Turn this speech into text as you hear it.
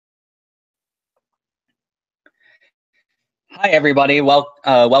Hi, everybody.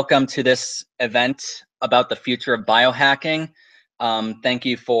 Welcome to this event about the future of biohacking. Thank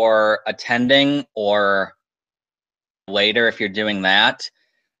you for attending, or later if you're doing that.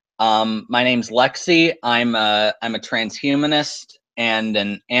 My name's Lexi. I'm a transhumanist and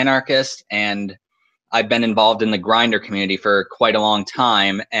an anarchist, and I've been involved in the Grinder community for quite a long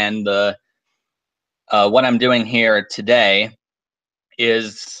time. And what I'm doing here today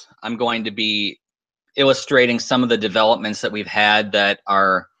is I'm going to be illustrating some of the developments that we've had that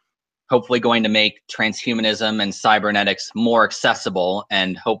are hopefully going to make transhumanism and cybernetics more accessible,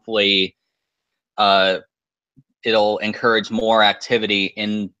 and hopefully it'll encourage more activity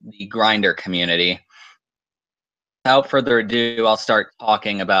in the Grinder community. Without further ado, I'll start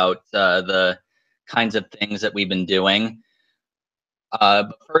talking about the kinds of things that we've been doing.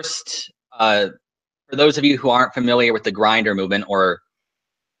 But first, for those of you who aren't familiar with the Grinder movement, or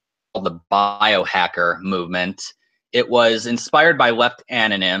the biohacker movement, it was inspired by Left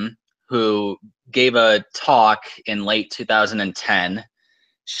Anonym, who gave a talk in late 2010.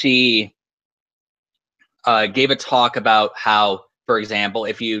 She gave a talk about how, for example,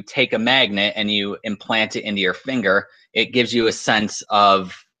 if you take a magnet and you implant it into your finger, it gives you a sense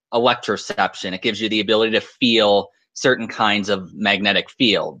of electroception. It gives you the ability to feel certain kinds of magnetic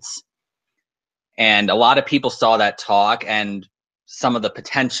fields. And a lot of people saw that talk and some of the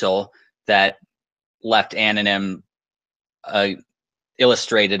potential that Left Anonym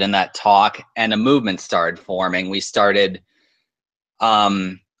illustrated in that talk, and a movement started forming. We started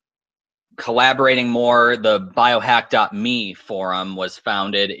collaborating more. The biohack.me forum was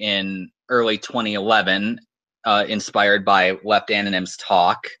founded in early 2011, inspired by Left Anonym's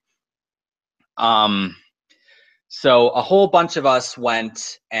talk. So a whole bunch of us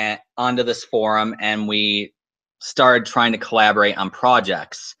went onto this forum, and we started trying to collaborate on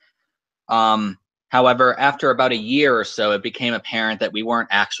projects. However, after about a year or so, it became apparent that we weren't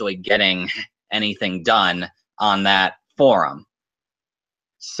actually getting anything done on that forum.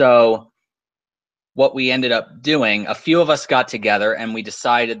 So what we ended up doing, a few of us got together and we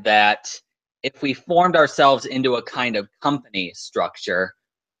decided that if we formed ourselves into a kind of company structure,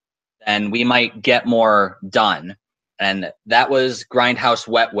 then we might get more done. And that was Grindhouse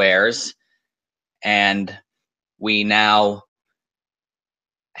Wetwares. And we now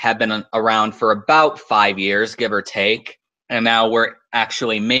have been around for about 5 years, give or take, and now we're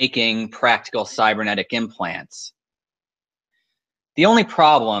actually making practical cybernetic implants. The only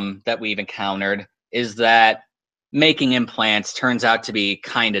problem that we've encountered is that making implants turns out to be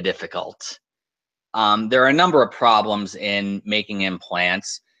kind of difficult. There are a number of problems in making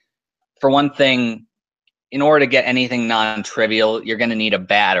implants. For one thing, in order to get anything non-trivial, you're going to need a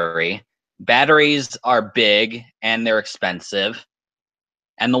battery. Batteries are big and they're expensive.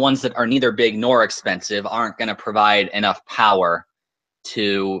 And the ones that are neither big nor expensive aren't going to provide enough power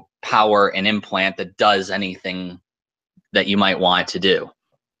to power an implant that does anything that you might want it to do.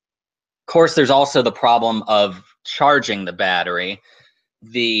 Of course, there's also the problem of charging the battery.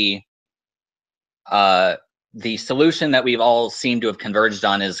 The solution that we've all seemed to have converged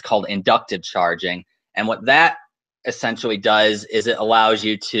on is called inductive charging. And what that essentially does is it allows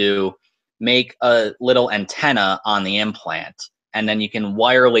you to make a little antenna on the implant, and then you can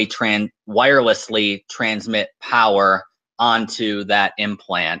wirelessly transmit power onto that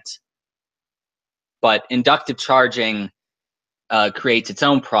implant. But inductive charging creates its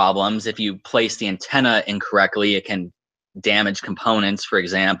own problems. If you place the antenna incorrectly, it can damage components, for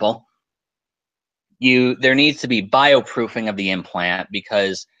example. There needs to be bioproofing of the implant,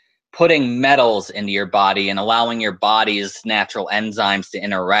 because putting metals into your body and allowing your body's natural enzymes to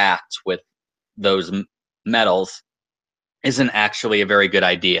interact with those metals isn't actually a very good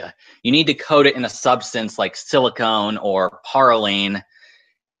idea. You need to coat it in a substance like silicone or parylene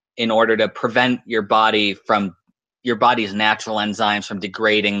in order to prevent your body's natural enzymes from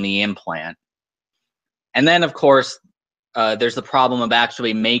degrading the implant. And then, of course, there's the problem of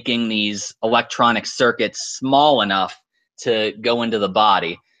actually making these electronic circuits small enough to go into the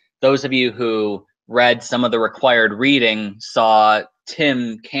body. Those of you who read some of the required reading saw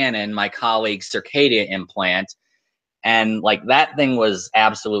Tim Cannon, my colleague's Circadia implant, and like that thing was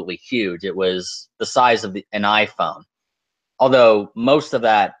absolutely huge. It was the size of an iPhone. Although most of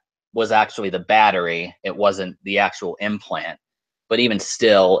that was actually the battery, it wasn't the actual implant. But even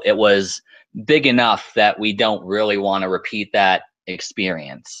still, it was big enough that we don't really want to repeat that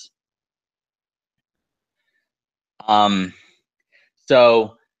experience.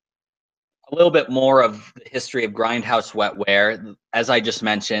 So a little bit more of the history of Grindhouse Wetware. As I just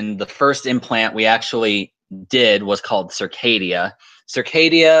mentioned, the first implant we actually did was called Circadia.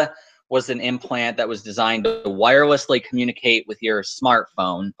 Circadia was an implant that was designed to wirelessly communicate with your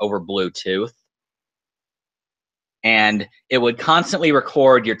smartphone over Bluetooth. And it would constantly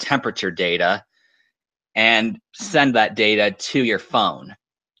record your temperature data and send that data to your phone.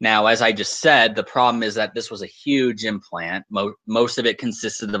 Now, as I just said, the problem is that this was a huge implant. Most of it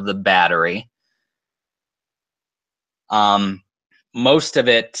consisted of the battery. Most of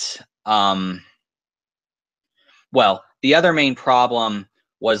it, well, the other main problem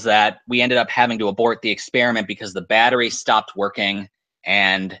was that we ended up having to abort the experiment because the battery stopped working,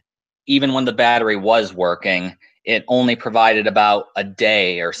 and even when the battery was working, it only provided about a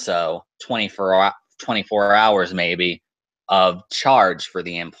day or so, 24 hours maybe, of charge for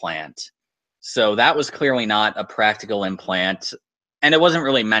the implant. So that was clearly not a practical implant, and it wasn't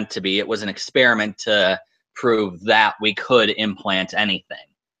really meant to be. It was an experiment to prove that we could implant anything.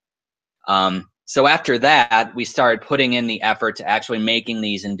 So after that, we started putting in the effort to actually making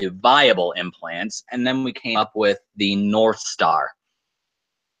these into viable implants, and then we came up with the North Star.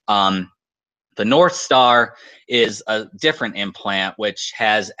 The North Star is a different implant which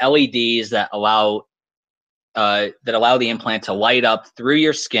has LEDs that allow the implant to light up through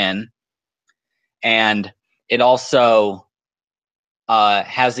your skin, and it also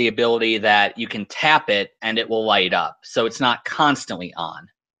has the ability that you can tap it and it will light up, so it's not constantly on.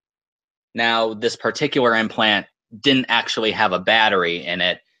 Now, this particular implant didn't actually have a battery in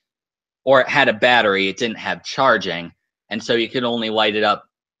it, or it had a battery, it didn't have charging, and so you could only light it up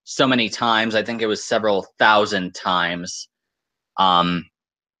so many times. I think it was several thousand times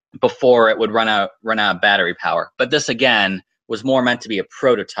before it would run out of battery power. But this, again, was more meant to be a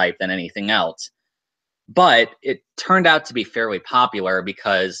prototype than anything else. But it turned out to be fairly popular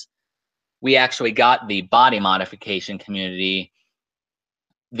because we actually got the body modification community.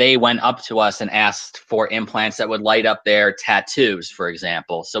 They went up to us and asked for implants that would light up their tattoos, for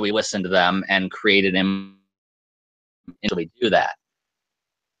example. So we listened to them and created them to do that.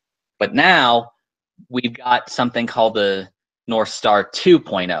 But now we've got something called the North Star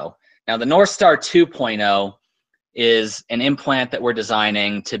 2.0. Now, the North Star 2.0 is an implant that we're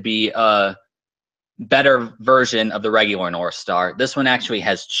designing to be a better version of the regular North Star. This one actually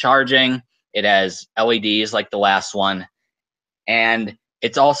has charging. It has LEDs like the last one, and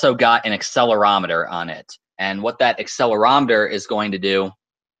it's also got an accelerometer on it. And what that accelerometer is going to do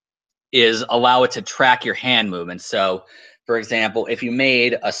is allow it to track your hand movements. So, for example, if you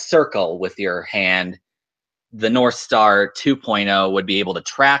made a circle with your hand, the North Star 2.0 would be able to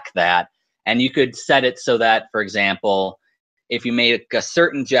track that. And you could set it so that, for example, if you make a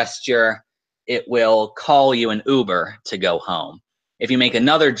certain gesture, it will call you an Uber to go home. If you make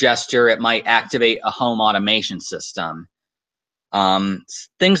another gesture, it might activate a home automation system.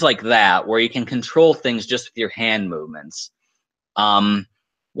 Things like that, where you can control things just with your hand movements.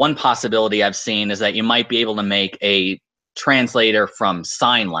 One possibility I've seen is that you might be able to make a translator from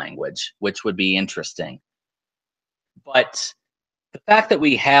sign language, which would be interesting. But the fact that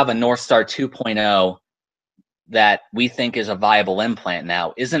we have a North Star 2.0 that we think is a viable implant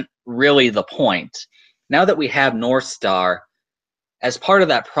now isn't really the point. Now that we have North Star, as part of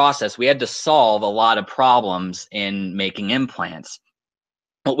that process, we had to solve a lot of problems in making implants.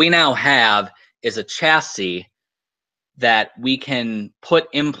 What we now have is a chassis that we can put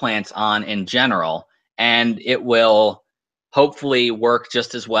implants on in general, and it will hopefully work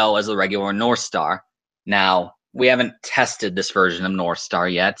just as well as the regular North Star. Now, we haven't tested this version of North Star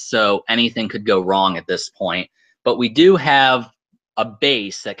yet, so anything could go wrong at this point. But we do have a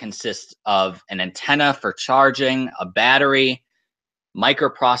base that consists of an antenna for charging, a battery,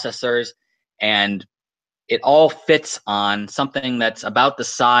 microprocessors, and it all fits on something that's about the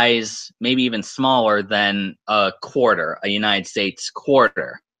size, maybe even smaller than a quarter, a United States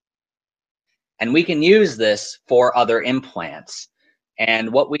quarter. And we can use this for other implants.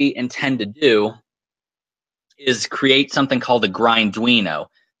 And what we intend to do is create something called a Grindhouse.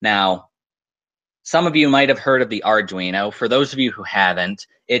 Now, some of you might have heard of the Arduino. For those of you who haven't,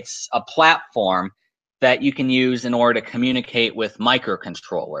 it's a platform that you can use in order to communicate with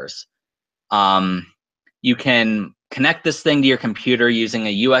microcontrollers. You can connect this thing to your computer using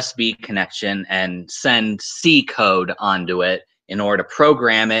a USB connection and send C code onto it in order to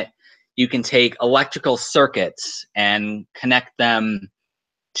program it. You can take electrical circuits and connect them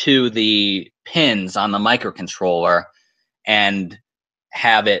to the pins on the microcontroller and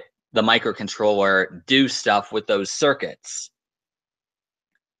have the microcontroller do stuff with those circuits.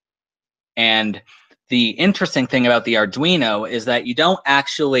 And the interesting thing about the Arduino is that you don't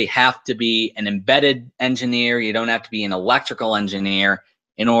actually have to be an embedded engineer. You don't have to be an electrical engineer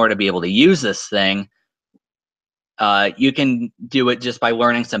in order to be able to use this thing. You can do it just by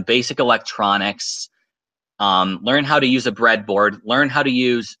learning some basic electronics, learn how to use a breadboard, learn how to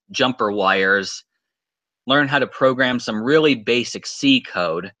use jumper wires, learn how to program some really basic C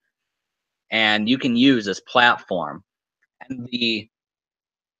code, and you can use this platform. And the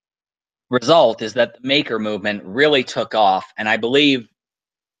result is that the maker movement really took off, and I believe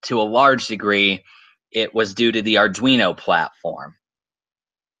to a large degree it was due to the Arduino platform.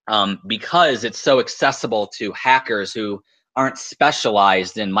 Because it's so accessible to hackers who aren't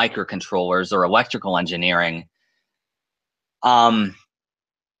specialized in microcontrollers or electrical engineering,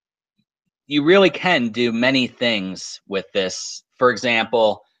 you really can do many things with this. For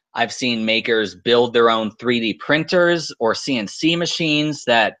example, I've seen makers build their own 3D printers or CNC machines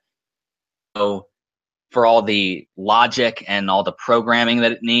that go for all the logic and all the programming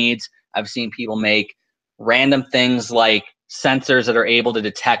that it needs. I've seen people make random things like sensors that are able to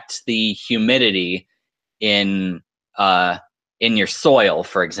detect the humidity in your soil,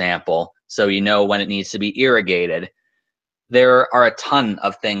 for example, so you know when it needs to be irrigated. There are a ton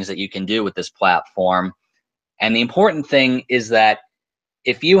of things that you can do with this platform. And the important thing is that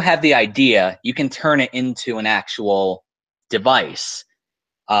if you have the idea, you can turn it into an actual device.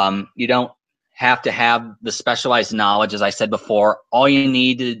 You don't have to have the specialized knowledge, as I said before. All you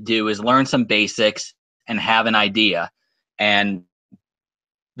need to do is learn some basics and have an idea. And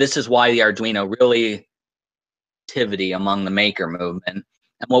this is why the Arduino really activity among the maker movement.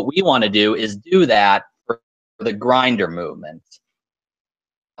 And what we want to do is do that for the grinder movement.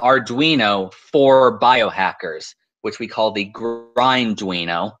 Arduino for biohackers, which we call the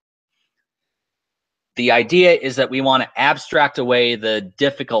Grindhouse. The idea is that we want to abstract away the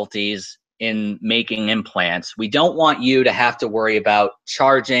difficulties in making implants. We don't want you to have to worry about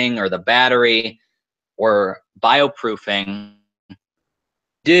charging or the battery or bioproofing.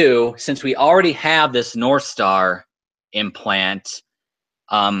 Since we already have this North Star implant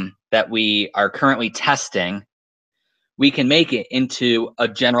that we are currently testing, we can make it into a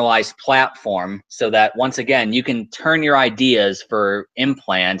generalized platform so that, once again, you can turn your ideas for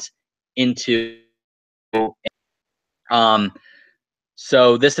implants into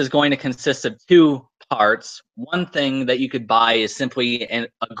so this is going to consist of two parts. One thing that you could buy is simply a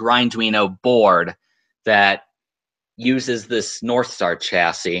Grindhouse board that uses this North Star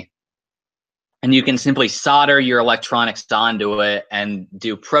chassis, and you can simply solder your electronics onto it and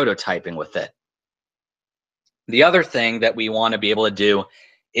do prototyping with it. The other thing that we want to be able to do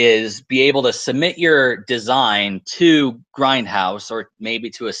is be able to submit your design to Grindhouse or maybe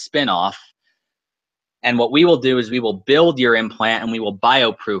to a spin-off. And what we will do is we will build your implant and we will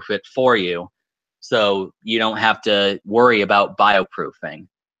bioproof it for you, so you don't have to worry about bioproofing.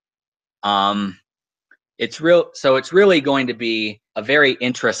 It's really going to be a very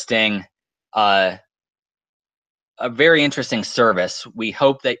interesting service. We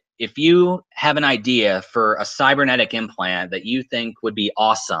hope that if you have an idea for a cybernetic implant that you think would be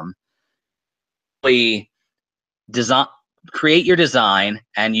awesome, create your design,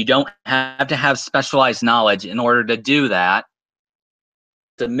 and you don't have to have specialized knowledge in order to do that.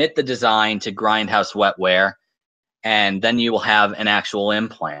 Submit the design to Grindhouse Wetware, and then you will have an actual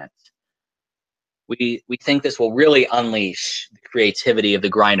implant. We think this will really unleash the creativity of the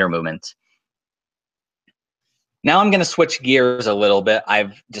grinder movement. Now I'm going to switch gears a little bit.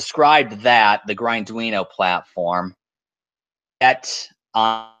 I've described that, the Arduino platform. Get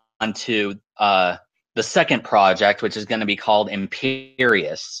onto the second project, which is going to be called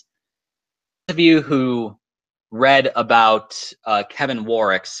Imperius. Those of you who read about Kevin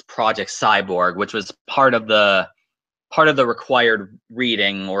Warwick's project Cyborg, which was part of the required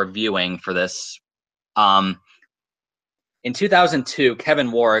reading or viewing for this. In 2002,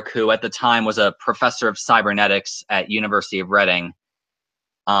 Kevin Warwick, who at the time was a professor of cybernetics at University of Reading,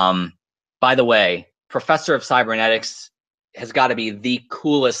 by the way, professor of cybernetics has got to be the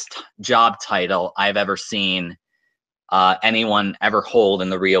coolest job title I've ever seen anyone ever hold in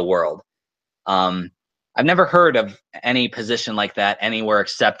the real world. I've never heard of any position like that anywhere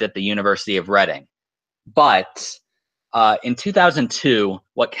except at the University of Reading. But in 2002,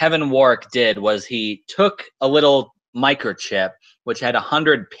 what Kevin Warwick did was he took a little microchip, which had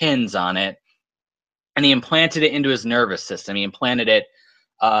 100 pins on it, and he implanted it into his nervous system. He implanted it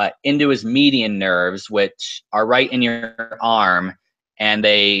into his median nerves, which are right in your arm, and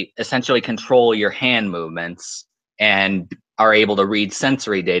they essentially control your hand movements and are able to read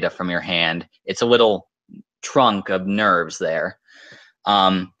sensory data from your hand. It's a little trunk of nerves there.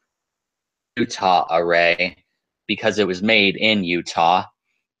 Utah array, because it was made in Utah.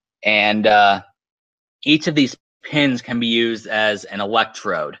 And each of these pins can be used as an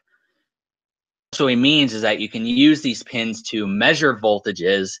electrode. essentially means is that you can use these pins to measure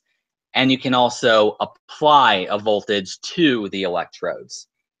voltages, and you can also apply a voltage to the electrodes.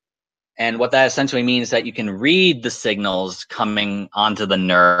 And what that essentially means is that you can read the signals coming onto the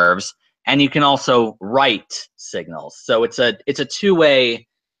nerves, and you can also write signals. So it's a two-way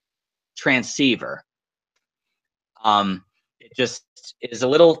transceiver. It just is a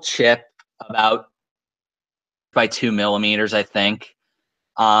little chip about by 2 millimeters, I think.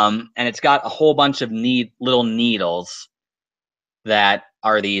 And it's got a whole bunch of little needles that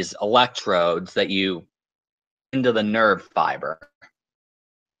are these electrodes that you into the nerve fiber.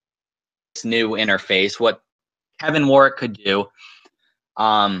 This new interface, what Kevin Warwick could do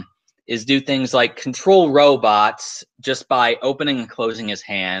is do things like control robots just by opening and closing his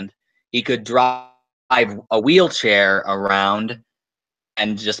hand. He could drive a wheelchair around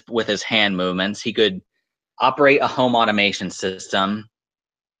and just with his hand movements. He could operate a home automation system.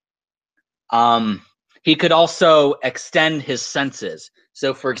 He could also extend his senses.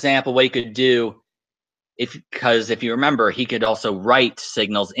 So for example, what he could do, because if you remember, he could also write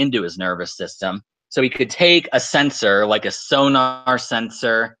signals into his nervous system. So he could take a sensor, like a sonar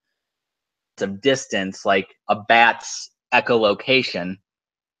sensor of distance, like a bat's echolocation,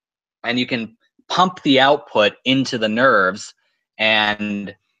 and you can pump the output into the nerves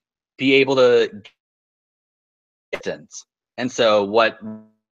and be able to distance. And so what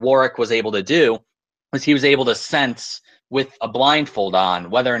Warwick was able to do was he was able to sense with a blindfold on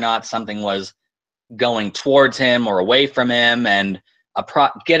whether or not something was going towards him or away from him, and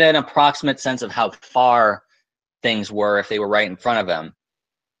get an approximate sense of how far things were if they were right in front of him.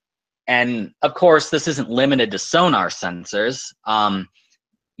 And of course, this isn't limited to sonar sensors.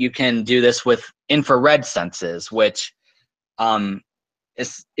 You can do this with infrared senses, which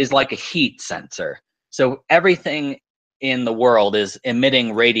is like a heat sensor. So everything in the world is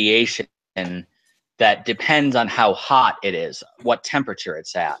emitting radiation that depends on how hot it is, what temperature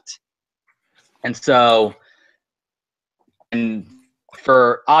it's at. And so, and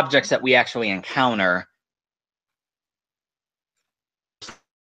for objects that we actually encounter,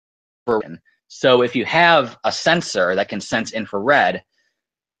 so if you have a sensor that can sense infrared,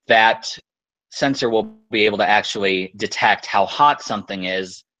 that sensor will be able to actually detect how hot something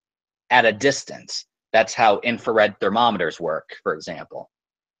is at a distance. That's how infrared thermometers work, for example.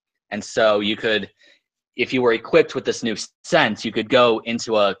 And so you could, if you were equipped with this new sense, you could go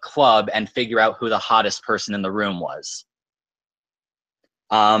into a club and figure out who the hottest person in the room was.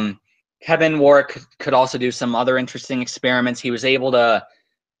 Kevin Warwick could also do some other interesting experiments. He was able to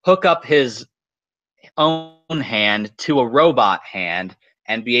hook up his own hand to a robot hand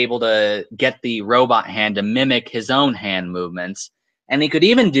and be able to get the robot hand to mimic his own hand movements. And he could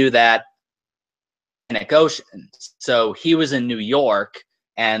even do that in the ocean. So he was in New York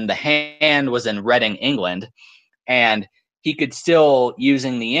and the hand was in Reading, England, and he could still,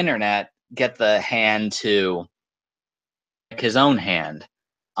 using the internet, get the hand to his own hand.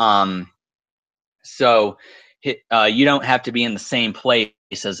 So you don't have to be in the same place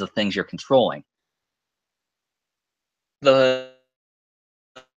as the things you're controlling. The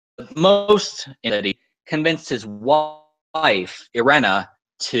most that he convinced his wife, Irena,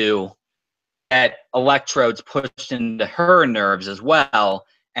 to get electrodes pushed into her nerves as well.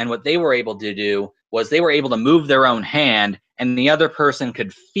 And what they were able to do was they were able to move their own hand, and the other person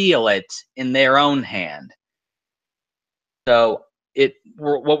could feel it in their own hand. So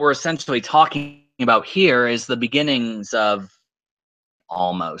what we're essentially talking about here is the beginnings of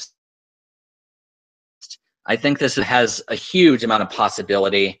almost. I think this has a huge amount of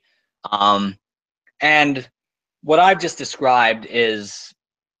possibility. And what I've just described is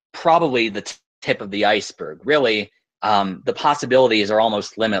probably the tip of the iceberg. Really, the possibilities are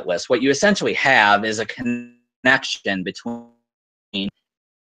almost limitless. What you essentially have is a connection between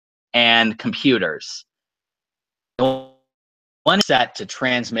and computers. One set to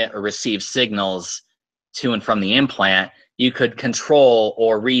transmit or receive signals to and from the implant, you could control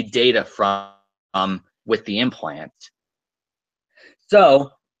or read data from with the implant. So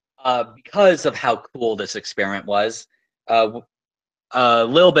because of how cool this experiment was, a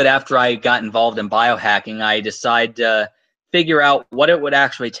little bit after I got involved in biohacking, I decided to figure out what it would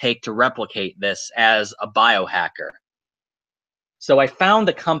actually take to replicate this as a biohacker. So I found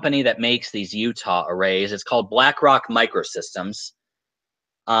the company that makes these Utah arrays. It's called BlackRock Microsystems.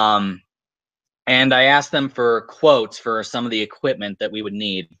 And I asked them for quotes for some of the equipment that we would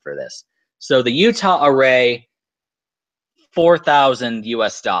need for this. So the Utah array, $4,000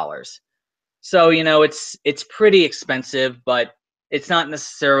 US. So, you know, it's pretty expensive, but it's not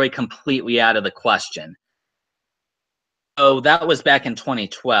necessarily completely out of the question. So that was back in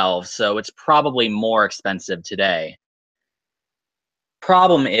 2012, so it's probably more expensive today.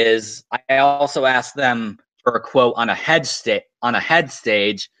 Problem is, I also asked them for a quote on a head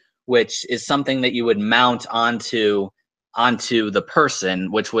stage, which is something that you would mount onto the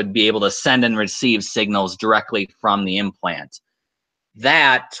person, which would be able to send and receive signals directly from the implant.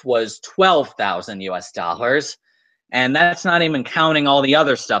 That was 12,000 US dollars, and that's not even counting all the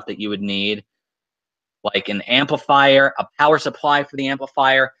other stuff that you would need, like an amplifier, a power supply for the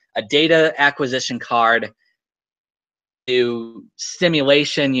amplifier, a data acquisition card. Do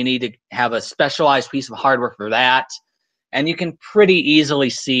stimulation, you need to have a specialized piece of hardware for that. And you can pretty easily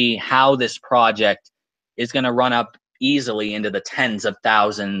see how this project is going to run up easily into the tens of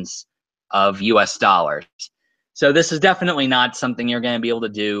thousands of US dollars. So this is definitely not something you're going to be able to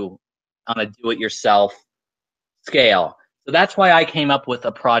do on a do-it-yourself scale. So that's why I came up with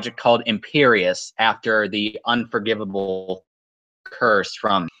a project called Imperius, after the unforgivable curse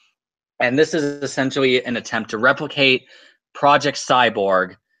from. And this is essentially an attempt to replicate Project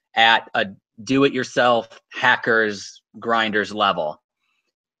Cyborg at a do-it-yourself hackers, grinders level.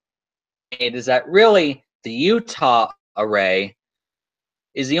 It is that really the Utah array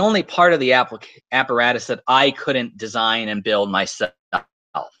is the only part of the apparatus that I couldn't design and build myself.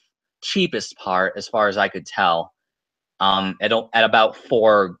 Cheapest part, as far as I could tell, at about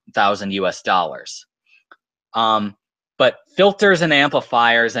 4,000 US dollars. But filters and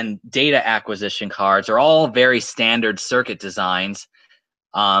amplifiers and data acquisition cards are all very standard circuit designs.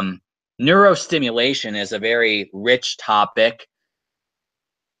 Neurostimulation is a very rich topic.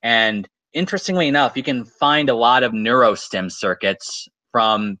 And interestingly enough, you can find a lot of neurostim circuits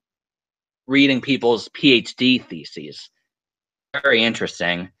from reading people's PhD theses. Very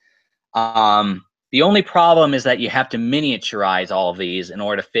interesting. The only problem is that you have to miniaturize all of these in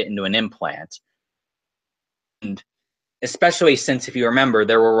order to fit into an implant. And especially since, if you remember,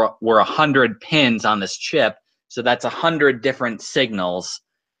 there were 100 pins on this chip, so that's 100 different signals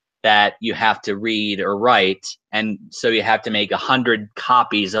that you have to read or write, and so you have to make 100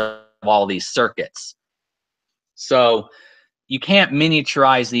 copies of all these circuits. So you can't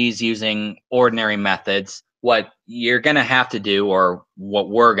miniaturize these using ordinary methods. What you're going to have to do, or what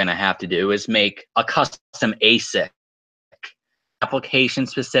we're going to have to do, is make a custom ASIC,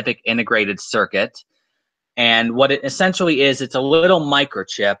 application-specific integrated circuit. And what it essentially is, it's a little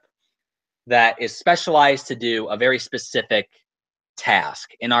microchip that is specialized to do a very specific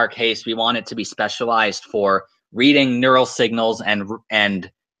task. In our case, we want it to be specialized for reading neural signals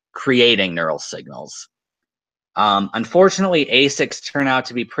and creating neural signals. Unfortunately, ASICs turn out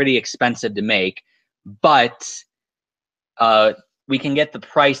to be pretty expensive to make, but we can get the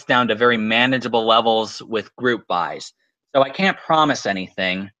price down to very manageable levels with group buys. So I can't promise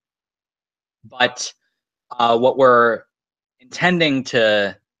anything, but what we're intending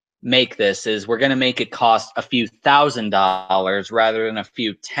to make this is we're going to make it cost a few $1,000s rather than a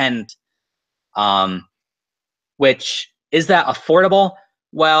few tens. Which, is that affordable?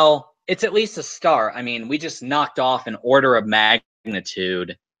 Well, it's at least a start. I mean, we just knocked off an order of magnitude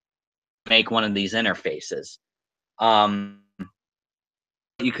to make one of these interfaces. What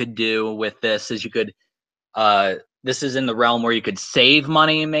you could do with this is you could, this is in the realm where you could save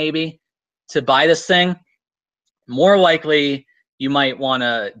money maybe to buy this thing. More likely, you might want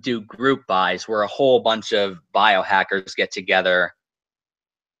to do group buys where a whole bunch of biohackers get together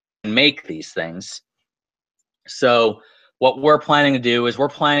and make these things. So what we're planning to do is we're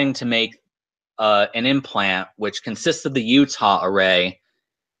planning to make an implant which consists of the Utah array,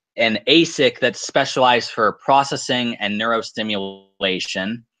 an ASIC that's specialized for processing and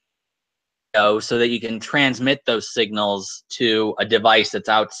neurostimulation, so that you can transmit those signals to a device that's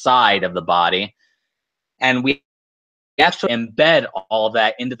outside of the body. And we actually embed all of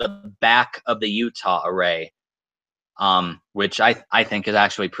that into the back of the Utah array, which I think is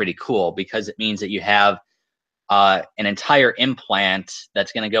actually pretty cool, because it means that you have an entire implant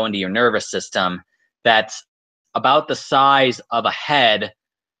that's going to go into your nervous system that's about the size of a head,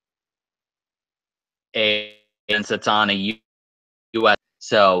 and it's on a US.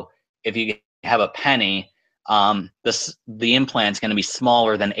 So if you have a penny, the implant's going to be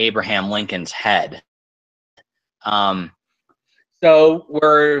smaller than Abraham Lincoln's head. So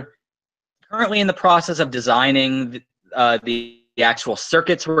we're currently in the process of designing the actual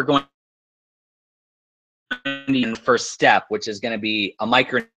circuits we're going to do in the first step, which is going to be a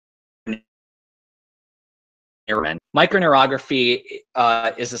microneurography.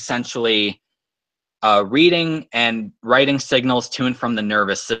 Is essentially reading and writing signals to and from the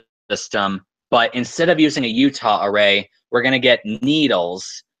nervous system, but instead of using a Utah array, we're going to get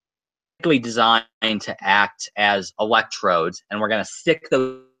needles designed to act as electrodes, and we're going to stick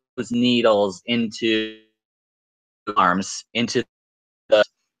those needles into arms, into the,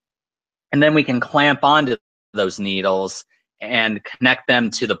 and then we can clamp onto those needles and connect them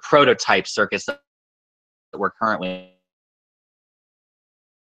to the prototype circuits that we're currently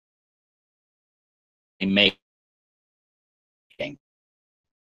making.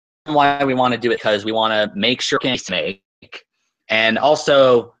 Why we want to do it, because we want to make sure it's to make, and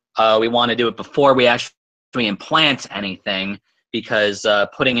also we want to do it before we actually implant anything, because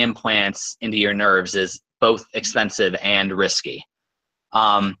putting implants into your nerves is both expensive and risky.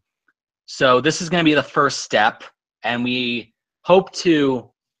 So this is going to be the first step, and we hope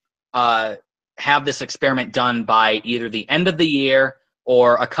to have this experiment done by either the end of the year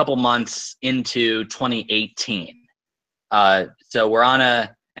or a couple months into 2018. So we're on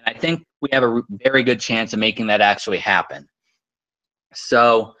a, and I think we have a very good chance of making that actually happen.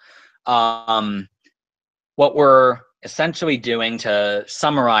 So what we're essentially doing, to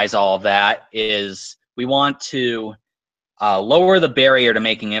summarize all of that, is we want to lower the barrier to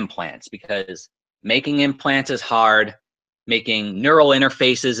making implants, because making implants is hard. Making neural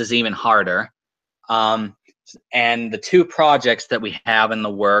interfaces is even harder. And the two projects that we have in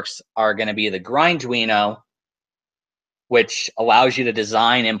the works are going to be the Grindhouse, which allows you to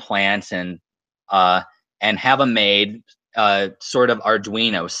design implants and have them made sort of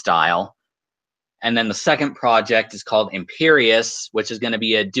Arduino style. And then the second project is called Imperius, which is going to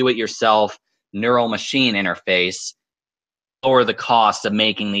be a do-it-yourself neural machine interface, lower the cost of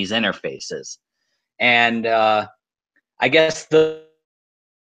making these interfaces. And I guess the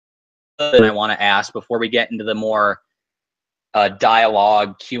I want to ask before we get into the more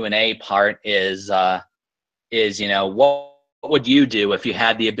dialogue Q&A part is you know, what would you do if you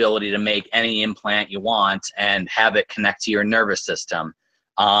had the ability to make any implant you want and have it connect to your nervous system?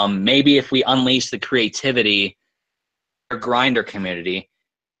 Maybe if we unleash the creativity of our grinder community,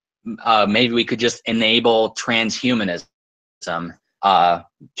 maybe we could just enable transhumanism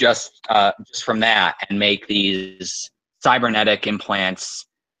just from that, and make these cybernetic implants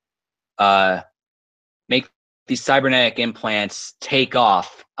take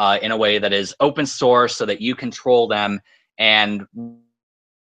off in a way that is open source, so that you control them and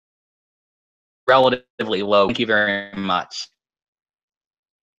relatively low. Thank you very much.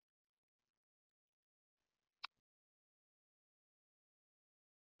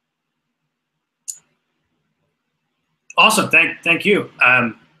 Awesome, thank you.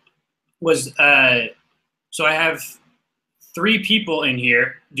 So I have 3 people in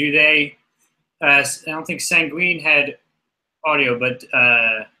here. Do they? I don't think Sanguine had audio, but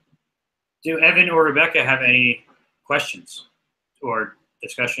do Evan or Rebecca have any questions or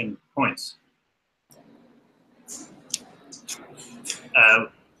discussion points?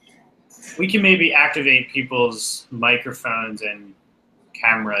 We can maybe activate people's microphones and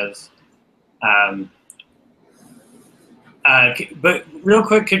cameras. But real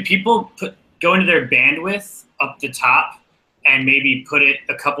quick, could people go into their bandwidth up the top and maybe put it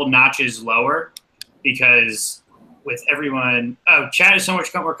a couple notches lower? Because with everyone, oh, Chad is so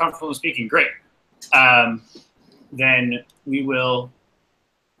much more comfortable speaking. Great. Then we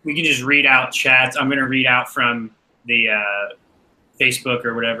can just read out chats. I'm going to read out from the Facebook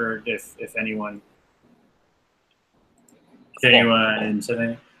or whatever, if anyone said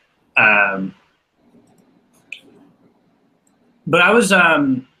anything. But I was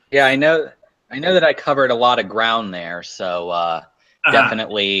yeah, I know that I covered a lot of ground there, so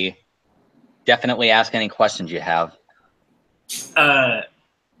definitely ask any questions you have.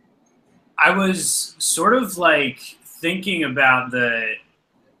 I was sort of like thinking about the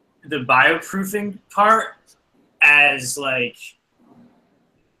bioproofing part as like,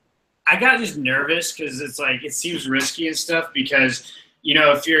 I got just nervous because it's like, it seems risky and stuff, because, you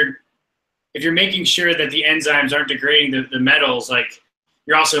know, if you're making sure that the enzymes aren't degrading the metals, like,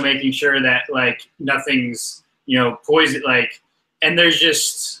 you're also making sure that like nothing's, you know, poison, like, and there's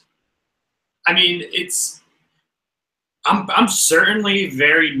just, I mean, I'm certainly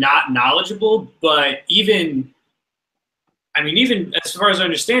very not knowledgeable, but even as far as I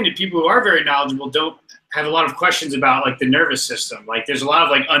understand it, people who are very knowledgeable don't have a lot of questions about like the nervous system. Like, there's a lot of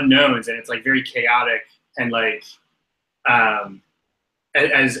like unknowns, and it's like very chaotic, and like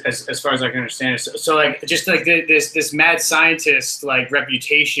as far as I can understand it. So like, just like this mad scientist like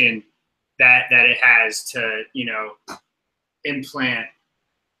reputation that it has to, you know, implant,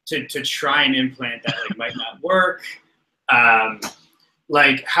 to try and implant that like might not work.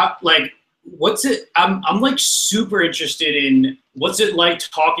 Like, how, like, what's it, I'm like super interested in what's it like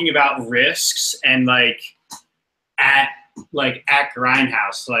talking about risks, and like at like at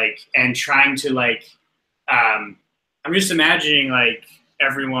Grindhouse, like, and trying to like, I'm just imagining like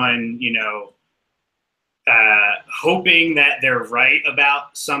everyone, you know, hoping that they're right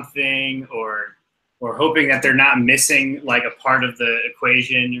about something, or hoping that they're not missing like a part of the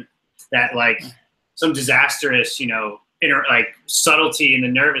equation, that like some disastrous, you know, like subtlety in the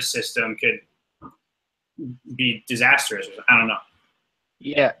nervous system could be disastrous. I don't know.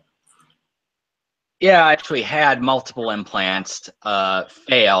 Yeah. Yeah, I actually had multiple implants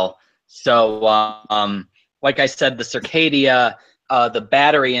fail. So, like I said, the Circadia, the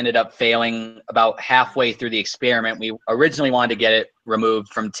battery ended up failing about halfway through the experiment. We originally wanted to get it removed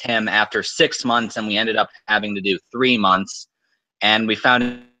from Tim after 6 months, and we ended up having to do 3 months. And we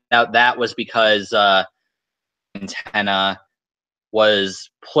found out that was because antenna was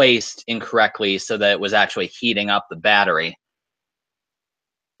placed incorrectly, so that it was actually heating up the battery.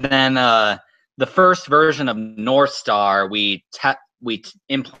 Then the first version of North Star, we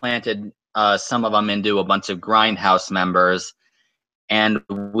implanted some of them into a bunch of Grindhouse members, and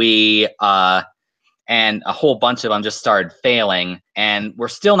and a whole bunch of them just started failing, and we're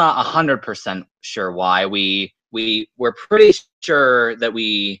still not 100% sure why. We're pretty sure that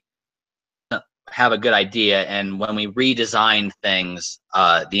we have a good idea, and when we redesigned things,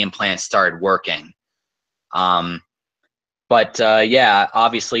 the implants started working. But yeah,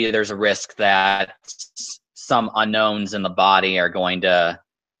 obviously there's a risk that some unknowns in the body are going to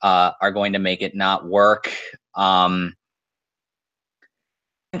make it not work.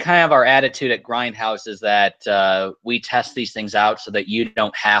 Kind of our attitude at Grindhouse is that we test these things out so that you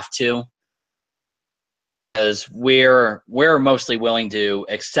don't have to, because we're mostly willing to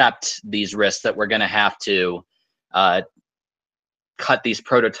accept these risks that we're going to have to cut these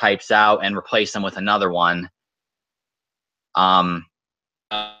prototypes out and replace them with another one. And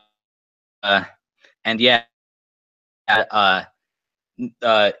yeah,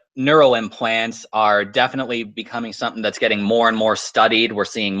 neural implants are definitely becoming something that's getting more and more studied. We're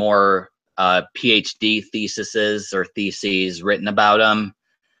seeing more PhD theses written about them.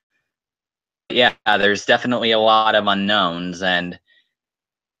 Yeah, there's definitely a lot of unknowns, and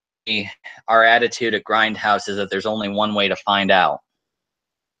our attitude at Grindhouse is that there's only one way to find out.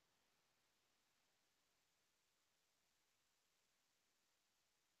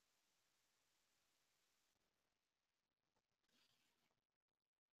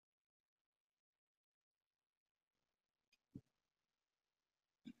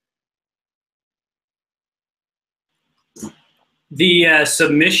 The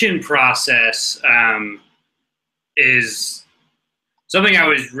submission process is something I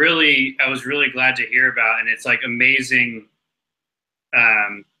was really glad to hear about, and it's like amazing.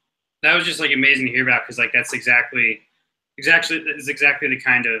 That was just like amazing to hear about, because like that's exactly the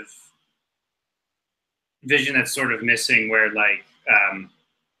kind of vision that's sort of missing, where like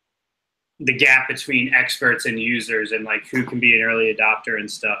the gap between experts and users, and like who can be an early adopter and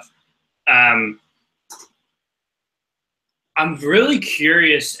stuff. I'm really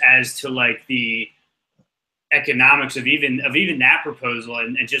curious as to like the economics of even that proposal,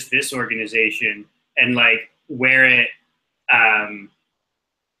 and just this organization, and like where it I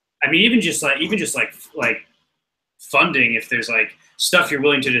mean, even just like funding, if there's like stuff you're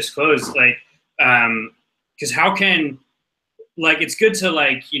willing to disclose, like because how can, like, it's good to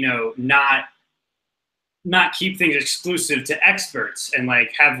like, you know, not keep things exclusive to experts, and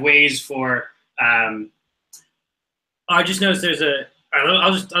like have ways for I just noticed there's a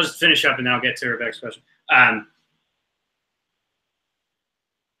I'll just finish up and then I'll get to Rebecca's question.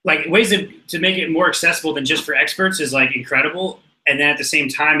 Like ways to make it more accessible than just for experts is like incredible, and then at the same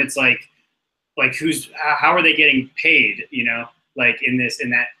time it's like how are they getting paid, you know, like in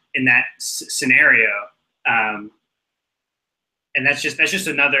that scenario, and that's just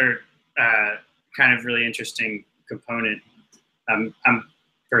another kind of really interesting component I'm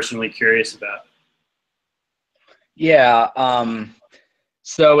personally curious about. Yeah.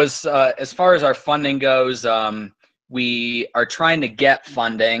 So as far as our funding goes, we are trying to get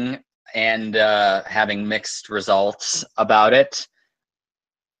funding and having mixed results about it.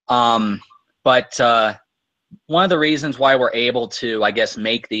 But one of the reasons why we're able to, I guess,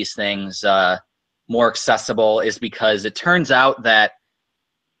 make these things more accessible is because it turns out that,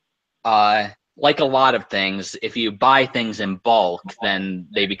 like a lot of things, if you buy things in bulk, then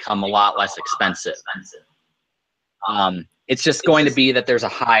they become a lot less expensive. It's just going to be that there's a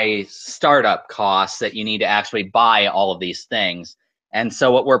high startup cost that you need to actually buy all of these things. And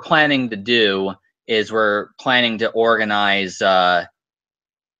so what we're planning to do is we're planning to organize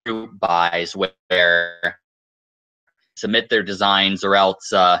group buys where submit their designs, or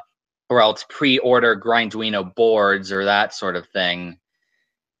else or else pre-order Grindhouse boards or that sort of thing.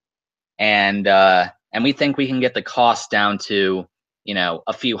 And we think we can get the cost down to, you know,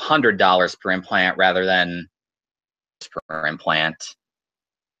 a few $100s per implant rather than per implant.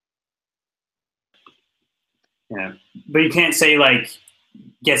 Yeah, but you can't say like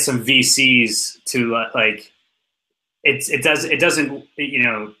get some VCs to like it doesn't you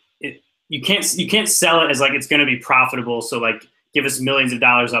know you can't sell it as like it's going to be profitable. So like give us millions of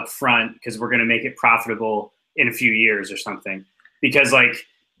dollars up front because we're going to make it profitable in a few years or something, because like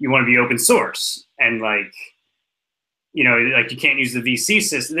you want to be open source and like, you know, like you can't use the VC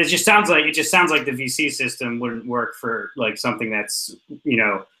system. It just sounds like the VC system wouldn't work for like something that's, you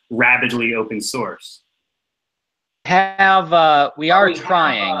know, rabidly open source. We are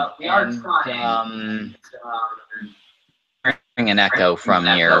trying. Hearing an echo from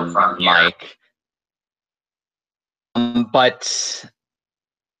your mic. But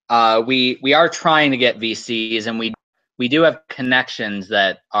we are trying to get VCs, and we do have connections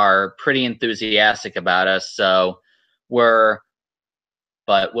that are pretty enthusiastic about us. So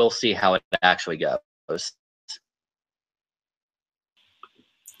but we'll see how it actually goes.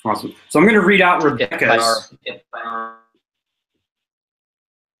 Awesome. So I'm going to read out Rebecca's.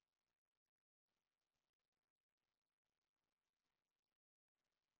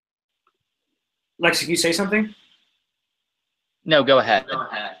 Lexi, can you say something? No, go ahead.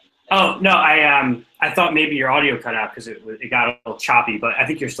 Oh no, I thought maybe your audio cut out because it got a little choppy, but I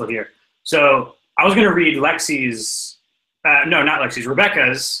think you're still here. So I was going to read Lexi's, no, not Lexi's,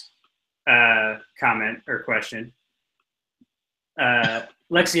 Rebecca's comment or question.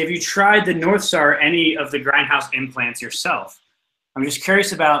 Lexi, have you tried the North Star or any of the Grindhouse implants yourself? I'm just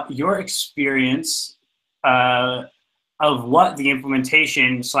curious about your experience of what the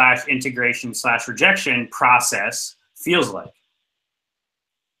implementation / integration / rejection process feels like.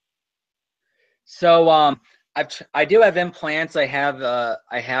 So I do have implants. I have an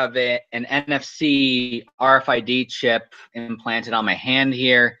NFC RFID chip implanted on my hand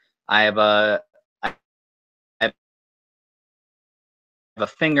here. I have a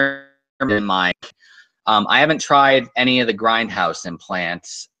finger in my. I haven't tried any of the Grindhouse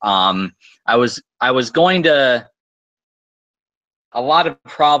implants. I was going to. A lot of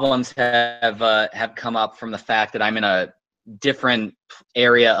problems have come up from the fact that I'm in a different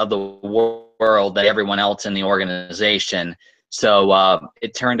area of the world than everyone else in the organization. So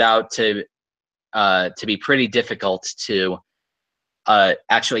it turned out to be pretty difficult to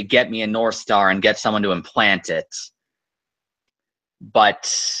actually get me a North Star and get someone to implant it. But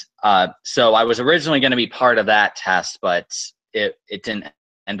so I was originally going to be part of that test, but it didn't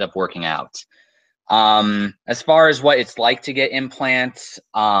end up working out. As far as what it's like to get implants,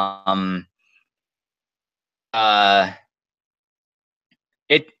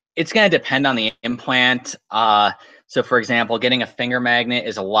 it's going to depend on the implant. So for example, getting a finger magnet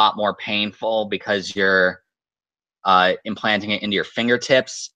is a lot more painful because you're implanting it into your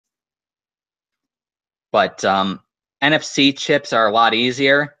fingertips. But NFC chips are a lot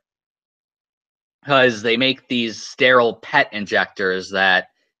easier because they make these sterile PET injectors that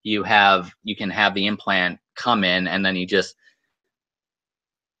you can have the implant come in, and then you just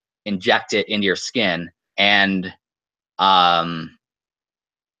inject it into your skin. And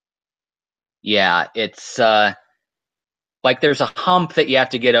yeah, it's like there's a hump that you have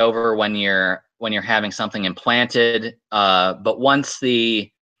to get over when you're having something implanted. But once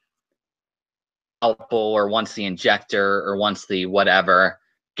the scalpel or once the injector or once the whatever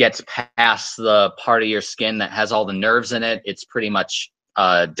gets past the part of your skin that has all the nerves in it, it's pretty much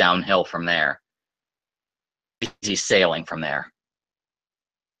downhill from there. Easy sailing from there.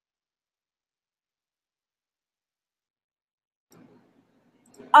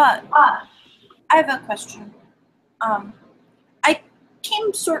 I have a question. I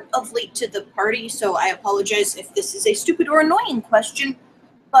came sort of late to the party, so I apologize if this is a stupid or annoying question,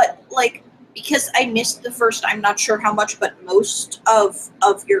 but like, because I missed the first, I'm not sure how much, but most of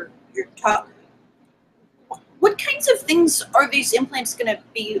your talk, what kinds of things are these implants going to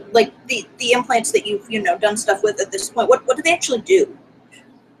be, like the implants that you've, you know, done stuff with at this point, what do they actually do?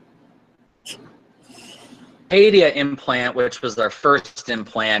 Antea implant, which was our first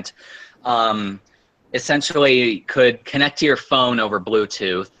implant, essentially could connect to your phone over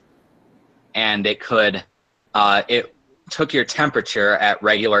Bluetooth, and it could it took your temperature at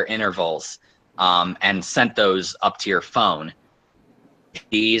regular intervals and sent those up to your phone.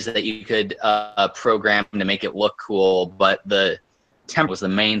 These that you could program to make it look cool, but the temp was the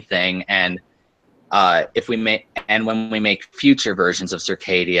main thing. And when we make future versions of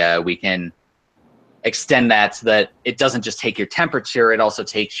Circadia, we can extend that so that it doesn't just take your temperature, it also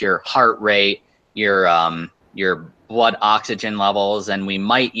takes your heart rate, your blood oxygen levels, and we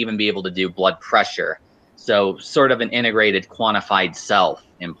might even be able to do blood pressure. So sort of an integrated quantified self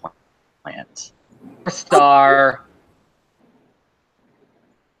implant.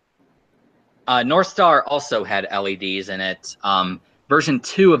 North Star also had LEDs in it. Version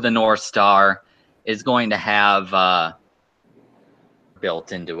 2 of the North Star is going to have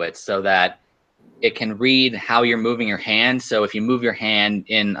built into it so that it can read how you're moving your hand. So if you move your hand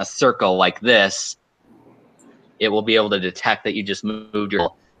in a circle like this, it will be able to detect that you just moved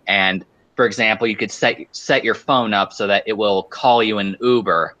your. And for example, you could set your phone up so that it will call you an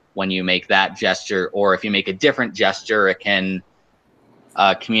Uber when you make that gesture, or if you make a different gesture, it can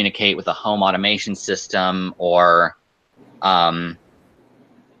communicate with a home automation system. Or I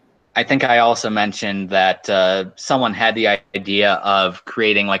think I also mentioned that someone had the idea of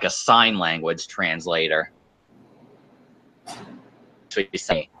creating like a sign language translator. So you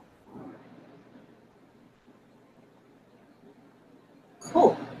say.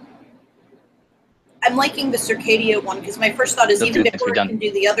 Cool. I'm liking the Circadia one because my first thought is even before it can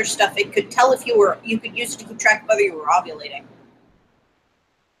do the other stuff, it could tell if you could use it to keep track of whether you were ovulating.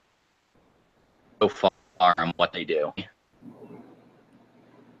 So far on what they do.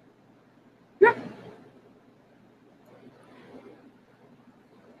 Yeah.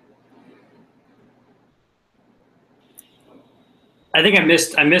 I think I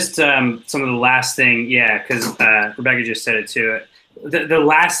missed some of the last thing. Yeah, because Rebecca just said it too. The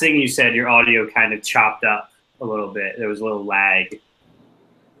last thing you said, your audio kind of chopped up a little bit. There was a little lag.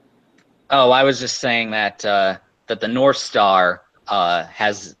 Oh, I was just saying that that the North Star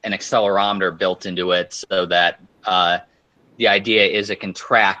has an accelerometer built into it, so that the idea is it can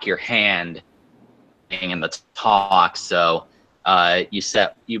track your hand in the talk. So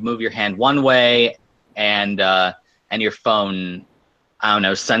you move your hand one way, and your phone, I don't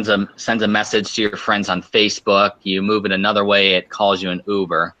know, sends a message to your friends on Facebook. You move it another way, it calls you an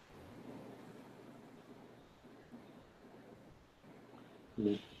Uber.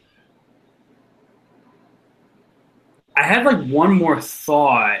 I had like one more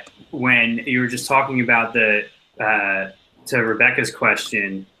thought when you were just talking about the to Rebecca's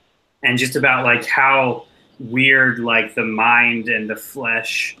question, and just about like how weird like the mind and the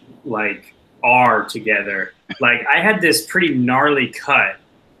flesh like are together. Like I had this pretty gnarly cut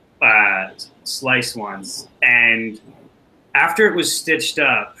slice once, and after it was stitched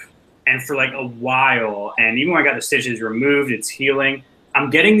up, and for like a while, and even when I got the stitches removed, it's healing, I'm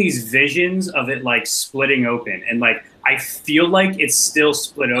getting these visions of it like splitting open, and like I feel like it's still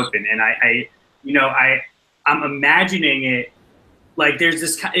split open, and I'm imagining it like there's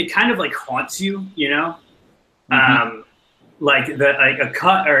this, it kind of like haunts you, you know. Mm-hmm. Like a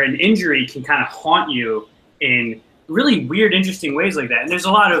cut or an injury can kind of haunt you in really weird, interesting ways like that. And there's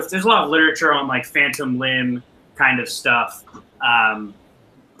a lot of literature on like phantom limb kind of stuff.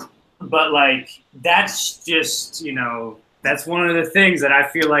 But like that's just, you know, that's one of the things that I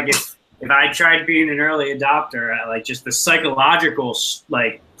feel like if I tried being an early adopter, like just the psychological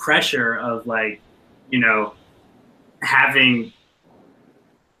like pressure of like, you know, having,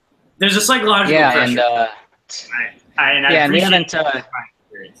 there's a psychological pressure. And we haven't.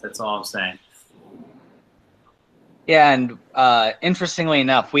 That's all I'm saying. Yeah, and interestingly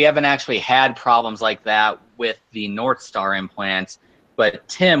enough, we haven't actually had problems like that with the North Star implants. But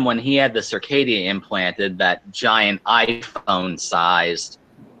Tim, when he had the Circadia implanted, that giant iPhone sized,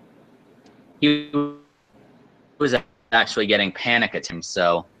 he was actually getting panic attacks.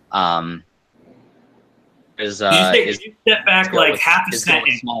 So, did you step back like half a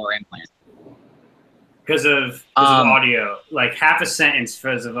second? Smaller implant. Because of audio, like half a sentence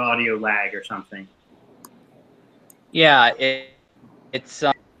because of audio lag or something. Yeah, it's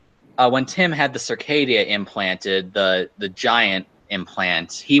when Tim had the Circadia implanted, the giant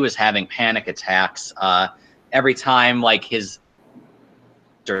implant, he was having panic attacks every time, like his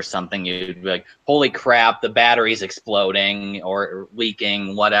or something. You'd be like, "Holy crap! The battery's exploding or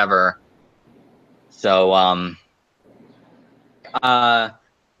leaking, whatever." So,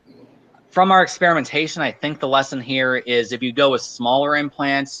 from our experimentation, I think the lesson here is if you go with smaller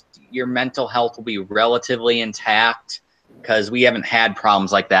implants, your mental health will be relatively intact, because we haven't had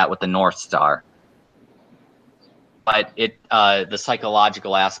problems like that with the North Star. But the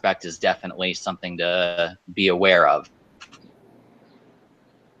psychological aspect is definitely something to be aware of.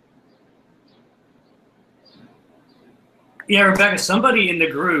 Yeah, Rebecca, somebody in the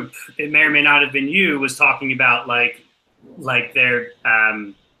group, it may or may not have been you, was talking about like their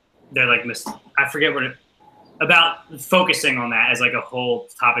like I forget what it, about focusing on that as like a whole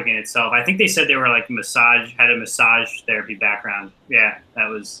topic in itself. I think they said they were like had a massage therapy background. Yeah, that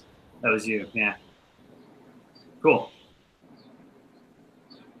was you. Yeah, cool.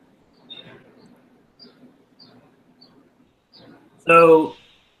 So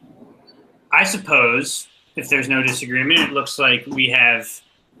I suppose if there's no disagreement, it looks like we have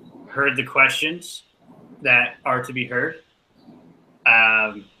heard the questions that are to be heard.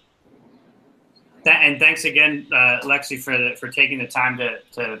 And thanks again, Lexi, for taking the time to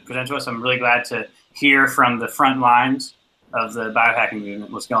present to us. I'm really glad to hear from the front lines of the biohacking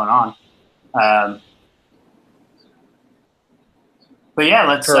movement what's going on. But yeah,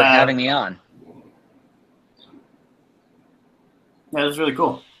 let's for having me on. Yeah, it was really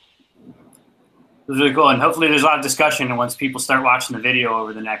cool. It was really cool, and hopefully there's a lot of discussion once people start watching the video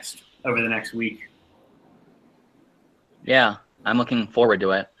over the next week. Yeah, I'm looking forward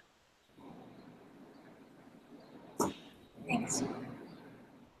to it. Thanks.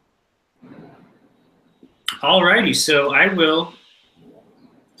 Alrighty, so I will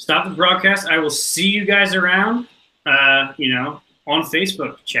stop the broadcast. I will see you guys around, on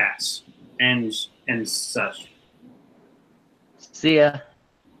Facebook chats and such. See ya.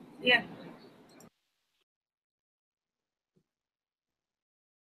 Yeah.